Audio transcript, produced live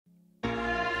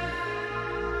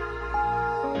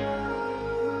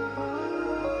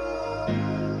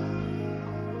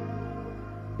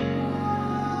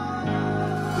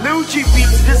Gucci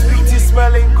beats, this beat is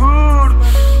smelling good.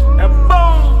 And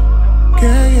boom.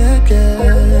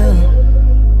 Yeah.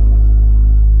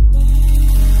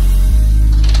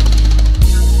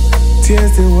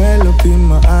 Tears they well up in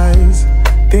my eyes.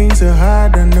 Things are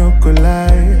hard and no could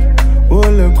lie.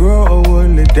 Will I grow or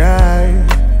will I die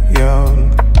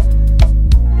young?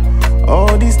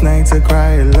 All these nights I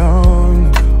cry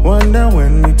alone. Wonder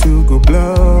when we two go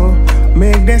blow.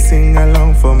 Make them sing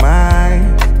along for my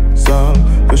song.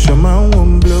 Cause your man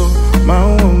won't blow,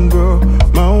 man won't grow,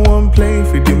 man won't play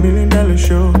for the $1 million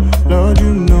show. Lord,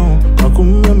 you know, I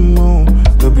couldn't remember.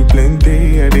 There'll be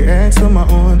plenty at the X on my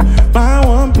own. Man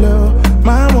won't blow,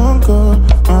 man won't go,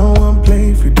 man won't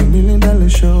play for the $1 million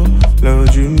show.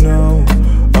 Lord, you know,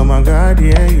 oh my God,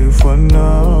 yeah, you for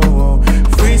no.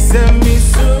 Free send me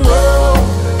sorrow.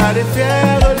 I dey fear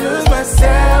I go lose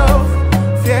myself.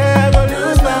 Fear I go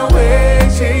lose my way.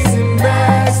 Chasing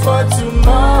bags for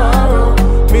tomorrow.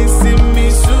 Missing me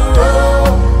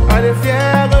sorrow. I dey fear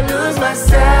I go lose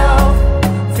myself.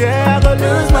 Fear I go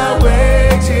lose my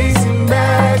way. Chasing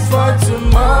bags for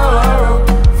tomorrow.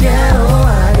 Fear, oh, I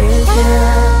dey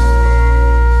fear.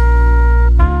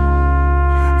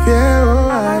 Fear, oh,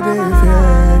 I dey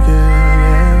fear, yeah.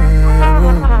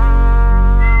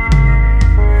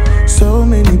 So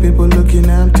many people looking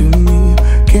up to me.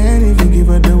 Can't even give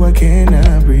a though I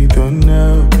cannot breathe, oh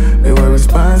no. There were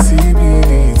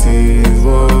responsibilities,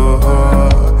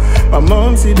 whoa. My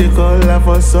mom see they call her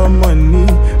for some money.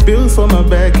 Bills for my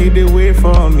back, they wait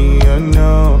for me, oh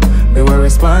no. There were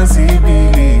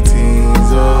responsibilities,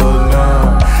 oh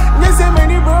no. They say